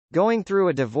Going through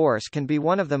a divorce can be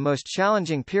one of the most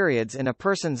challenging periods in a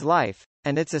person's life,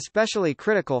 and it's especially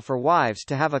critical for wives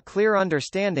to have a clear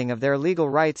understanding of their legal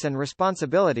rights and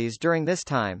responsibilities during this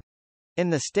time. In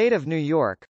the state of New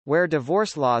York, where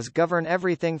divorce laws govern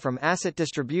everything from asset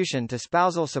distribution to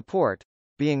spousal support,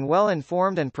 being well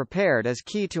informed and prepared is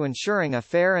key to ensuring a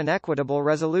fair and equitable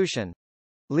resolution.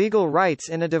 Legal rights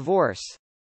in a divorce.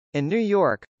 In New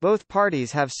York, both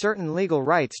parties have certain legal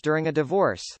rights during a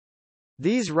divorce.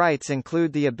 These rights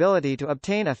include the ability to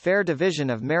obtain a fair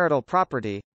division of marital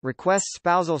property, request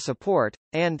spousal support,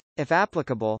 and, if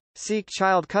applicable, seek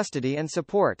child custody and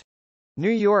support. New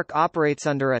York operates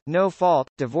under a no-fault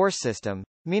divorce system,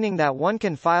 meaning that one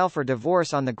can file for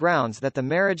divorce on the grounds that the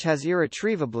marriage has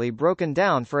irretrievably broken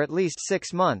down for at least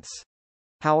 6 months.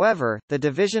 However, the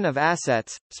division of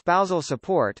assets, spousal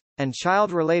support, and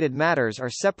child-related matters are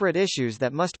separate issues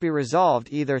that must be resolved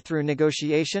either through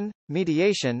negotiation,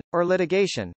 mediation, or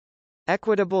litigation.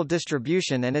 Equitable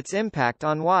distribution and its impact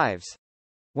on wives.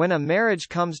 When a marriage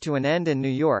comes to an end in New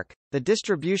York, the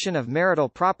distribution of marital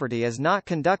property is not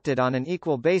conducted on an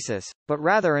equal basis, but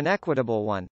rather an equitable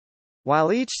one.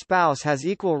 While each spouse has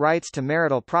equal rights to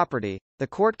marital property, the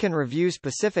court can review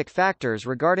specific factors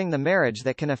regarding the marriage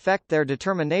that can affect their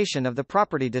determination of the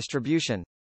property distribution.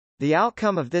 The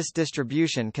outcome of this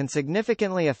distribution can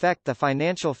significantly affect the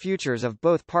financial futures of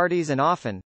both parties, and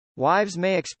often, wives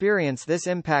may experience this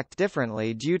impact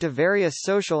differently due to various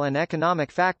social and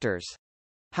economic factors.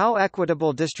 How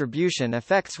equitable distribution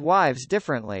affects wives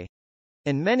differently.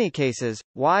 In many cases,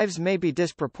 wives may be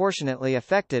disproportionately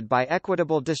affected by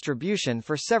equitable distribution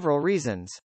for several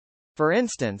reasons. For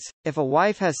instance, if a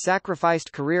wife has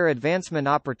sacrificed career advancement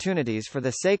opportunities for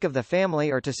the sake of the family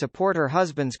or to support her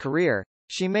husband's career,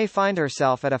 she may find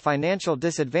herself at a financial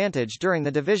disadvantage during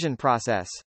the division process.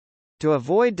 To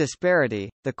avoid disparity,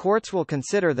 the courts will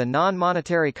consider the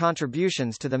non-monetary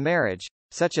contributions to the marriage,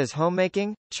 such as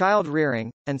homemaking, child-rearing,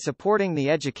 and supporting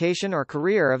the education or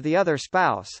career of the other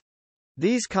spouse.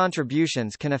 These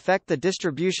contributions can affect the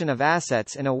distribution of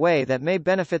assets in a way that may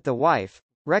benefit the wife,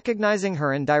 recognizing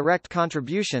her indirect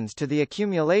contributions to the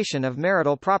accumulation of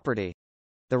marital property.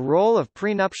 The role of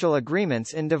prenuptial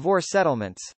agreements in divorce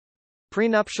settlements.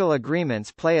 Prenuptial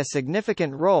agreements play a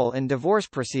significant role in divorce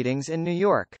proceedings in New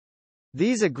York.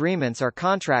 These agreements are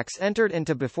contracts entered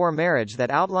into before marriage that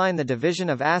outline the division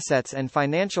of assets and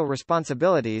financial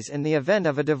responsibilities in the event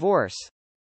of a divorce.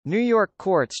 New York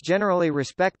courts generally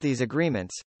respect these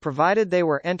agreements, provided they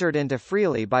were entered into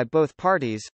freely by both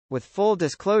parties, with full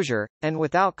disclosure, and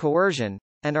without coercion,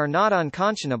 and are not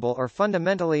unconscionable or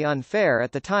fundamentally unfair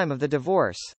at the time of the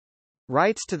divorce.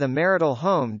 Rights to the marital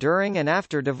home during and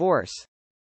after divorce.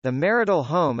 The marital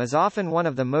home is often one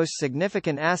of the most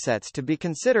significant assets to be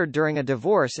considered during a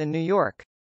divorce in New York.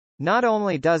 Not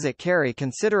only does it carry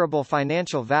considerable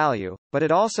financial value, but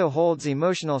it also holds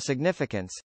emotional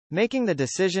significance, making the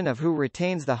decision of who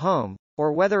retains the home,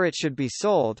 or whether it should be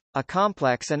sold, a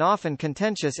complex and often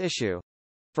contentious issue.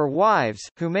 For wives,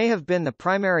 who may have been the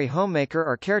primary homemaker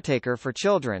or caretaker for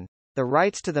children, the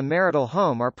rights to the marital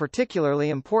home are particularly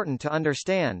important to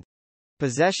understand.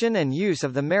 Possession and use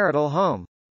of the marital home.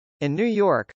 In New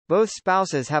York, both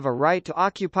spouses have a right to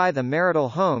occupy the marital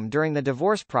home during the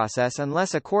divorce process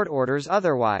unless a court orders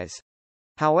otherwise.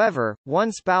 However,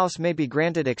 one spouse may be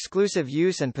granted exclusive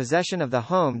use and possession of the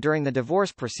home during the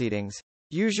divorce proceedings,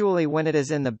 usually when it is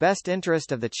in the best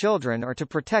interest of the children or to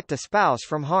protect a spouse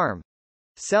from harm.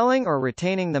 Selling or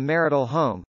retaining the marital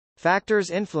home.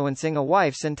 Factors influencing a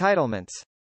wife's entitlements.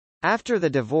 After the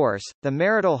divorce, the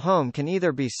marital home can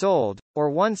either be sold,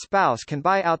 or one spouse can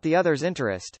buy out the other's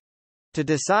interest. To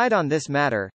decide on this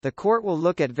matter, the court will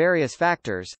look at various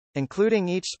factors, including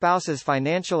each spouse's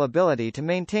financial ability to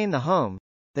maintain the home,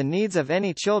 the needs of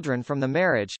any children from the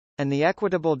marriage, and the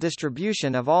equitable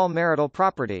distribution of all marital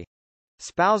property.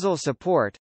 Spousal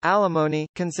support, alimony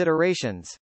considerations.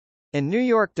 In New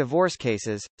York divorce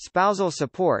cases, spousal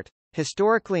support,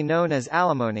 historically known as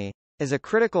alimony, is a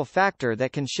critical factor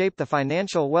that can shape the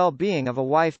financial well-being of a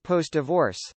wife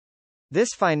post-divorce. This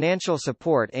financial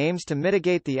support aims to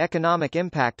mitigate the economic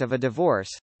impact of a divorce,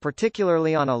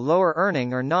 particularly on a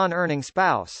lower-earning or non-earning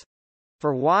spouse.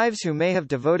 For wives who may have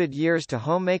devoted years to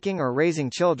homemaking or raising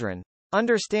children,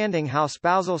 understanding how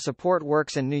spousal support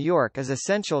works in New York is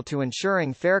essential to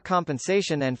ensuring fair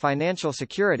compensation and financial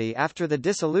security after the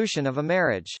dissolution of a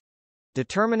marriage.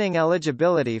 Determining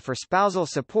eligibility for spousal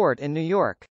support in New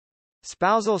York.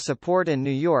 Spousal support in New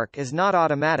York is not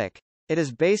automatic. It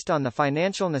is based on the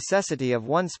financial necessity of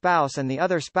one spouse and the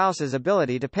other spouse's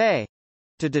ability to pay.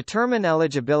 To determine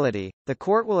eligibility, the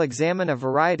court will examine a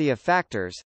variety of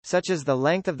factors, such as the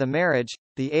length of the marriage,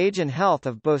 the age and health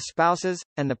of both spouses,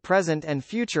 and the present and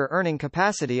future earning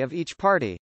capacity of each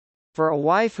party. For a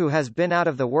wife who has been out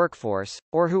of the workforce,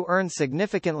 or who earns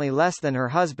significantly less than her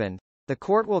husband, the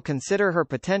court will consider her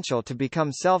potential to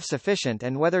become self-sufficient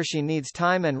and whether she needs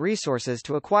time and resources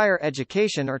to acquire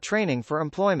education or training for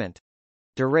employment.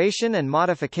 Duration and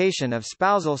modification of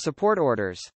spousal support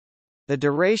orders. The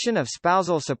duration of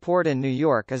spousal support in New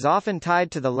York is often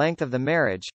tied to the length of the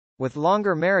marriage, with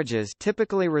longer marriages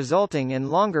typically resulting in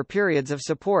longer periods of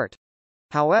support.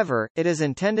 However, it is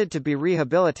intended to be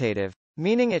rehabilitative,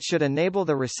 meaning it should enable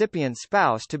the recipient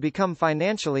spouse to become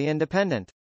financially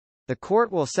independent. The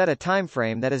court will set a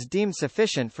timeframe that is deemed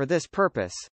sufficient for this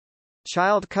purpose.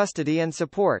 Child custody and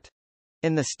support.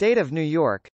 In the state of New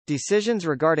York, decisions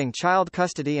regarding child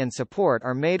custody and support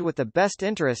are made with the best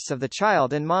interests of the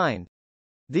child in mind.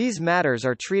 These matters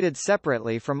are treated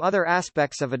separately from other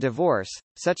aspects of a divorce,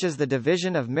 such as the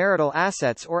division of marital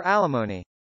assets or alimony.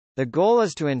 The goal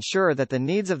is to ensure that the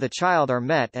needs of the child are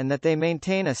met and that they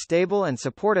maintain a stable and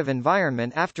supportive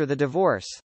environment after the divorce.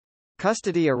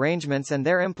 Custody arrangements and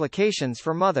their implications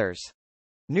for mothers.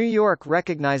 New York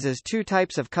recognizes two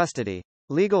types of custody: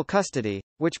 legal custody,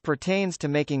 which pertains to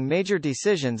making major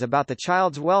decisions about the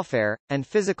child's welfare, and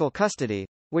physical custody,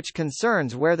 which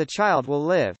concerns where the child will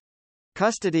live.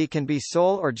 Custody can be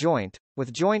sole or joint,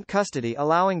 with joint custody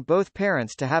allowing both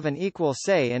parents to have an equal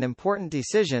say in important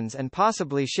decisions and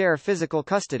possibly share physical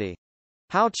custody.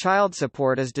 How child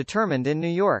support is determined in New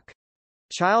York.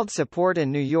 Child support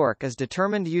in New York is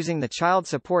determined using the Child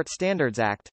Support Standards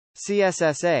Act,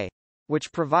 CSSA,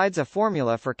 which provides a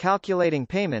formula for calculating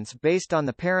payments based on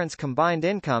the parent's combined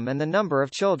income and the number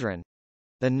of children.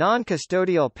 The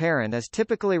non-custodial parent is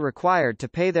typically required to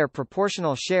pay their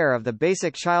proportional share of the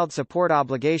basic child support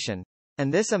obligation,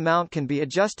 and this amount can be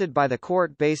adjusted by the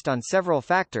court based on several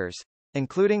factors,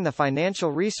 including the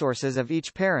financial resources of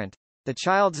each parent, the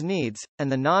child's needs,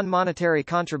 and the non-monetary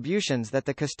contributions that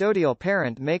the custodial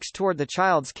parent makes toward the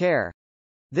child's care.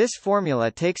 This formula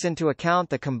takes into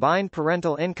account the combined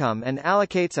parental income and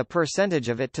allocates a percentage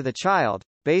of it to the child,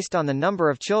 based on the number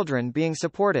of children being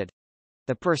supported.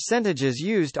 The percentages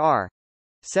used are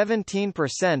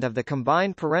 17% of the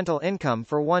combined parental income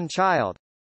for one child,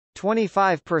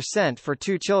 25% for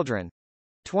two children,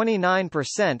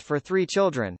 29% for three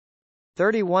children,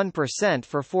 31%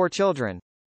 for four children,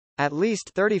 at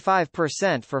least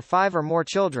 35% for five or more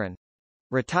children.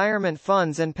 Retirement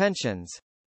funds and pensions.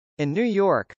 In New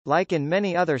York, like in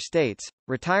many other states,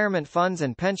 retirement funds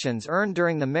and pensions earned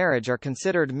during the marriage are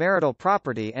considered marital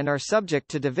property and are subject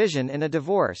to division in a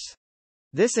divorce.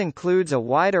 This includes a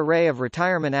wide array of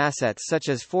retirement assets such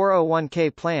as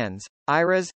 401k plans,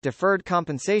 IRAs, deferred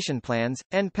compensation plans,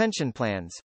 and pension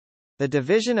plans. The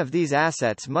division of these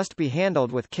assets must be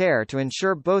handled with care to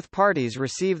ensure both parties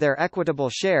receive their equitable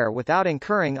share without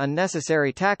incurring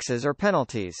unnecessary taxes or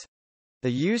penalties.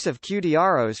 The use of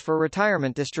QDROs for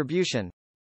retirement distribution.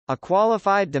 A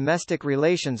Qualified Domestic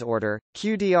Relations Order,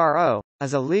 QDRO,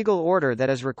 is a legal order that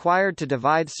is required to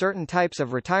divide certain types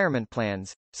of retirement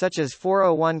plans, such as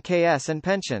 401ks and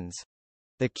pensions.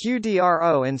 The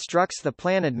QDRO instructs the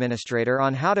plan administrator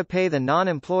on how to pay the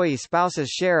non-employee spouse's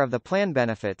share of the plan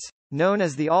benefits, known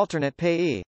as the alternate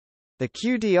payee. The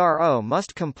QDRO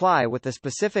must comply with the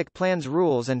specific plan's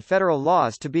rules and federal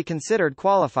laws to be considered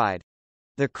qualified.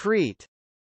 The CREAT.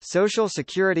 Social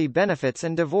Security benefits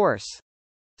and divorce.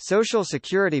 Social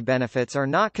Security benefits are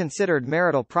not considered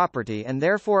marital property and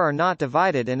therefore are not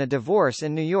divided in a divorce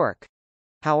in New York.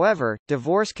 However,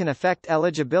 divorce can affect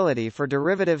eligibility for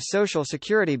derivative Social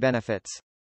Security benefits.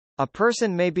 A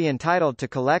person may be entitled to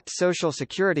collect Social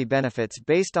Security benefits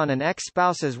based on an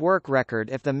ex-spouse's work record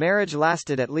if the marriage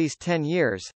lasted at least 10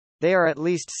 years, they are at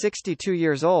least 62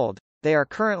 years old, they are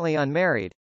currently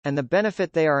unmarried, and the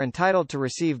benefit they are entitled to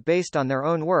receive based on their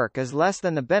own work is less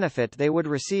than the benefit they would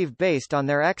receive based on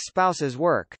their ex-spouse's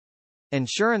work.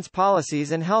 Insurance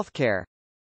policies and health care.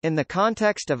 In the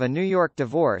context of a New York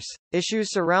divorce,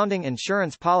 issues surrounding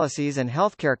insurance policies and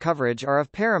healthcare coverage are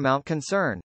of paramount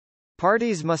concern.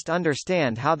 Parties must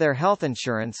understand how their health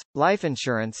insurance, life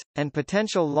insurance, and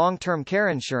potential long-term care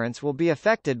insurance will be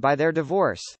affected by their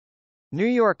divorce. New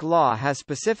York law has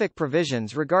specific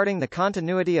provisions regarding the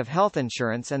continuity of health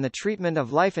insurance and the treatment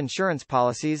of life insurance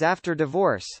policies after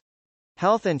divorce.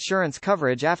 Health insurance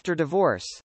coverage after divorce.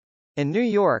 In New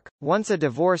York, once a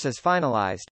divorce is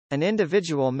finalized, an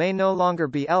individual may no longer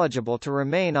be eligible to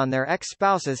remain on their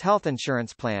ex-spouse's health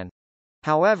insurance plan.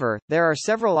 However, there are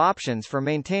several options for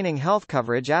maintaining health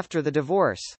coverage after the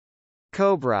divorce.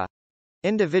 COBRA.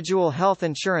 Individual health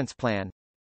insurance plan.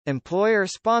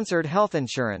 Employer-sponsored health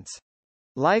insurance.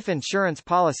 Life insurance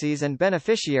policies and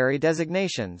beneficiary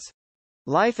designations.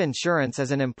 Life insurance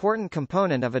is an important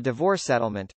component of a divorce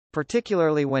settlement,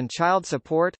 particularly when child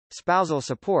support, spousal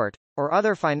support, or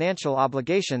other financial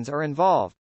obligations are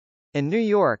involved. In New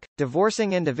York,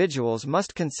 divorcing individuals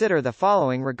must consider the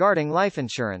following regarding life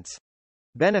insurance.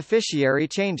 Beneficiary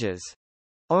changes.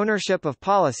 Ownership of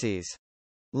policies.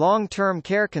 Long-term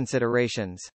care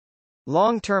considerations.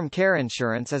 Long-term care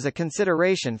insurance is a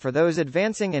consideration for those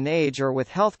advancing in age or with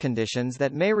health conditions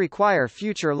that may require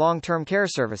future long-term care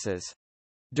services.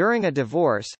 During a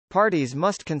divorce, parties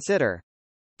must consider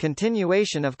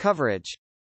continuation of coverage,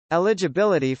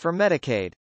 eligibility for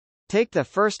Medicaid. Take the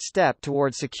first step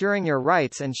toward securing your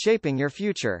rights and shaping your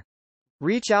future.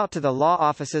 Reach out to the law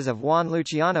offices of Juan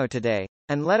Luciano today,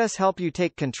 and let us help you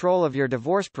take control of your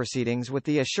divorce proceedings with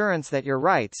the assurance that your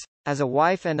rights, as a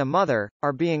wife and a mother,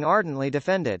 are being ardently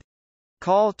defended.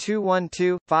 Call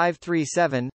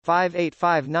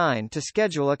 212-537-5859 to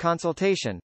schedule a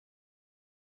consultation.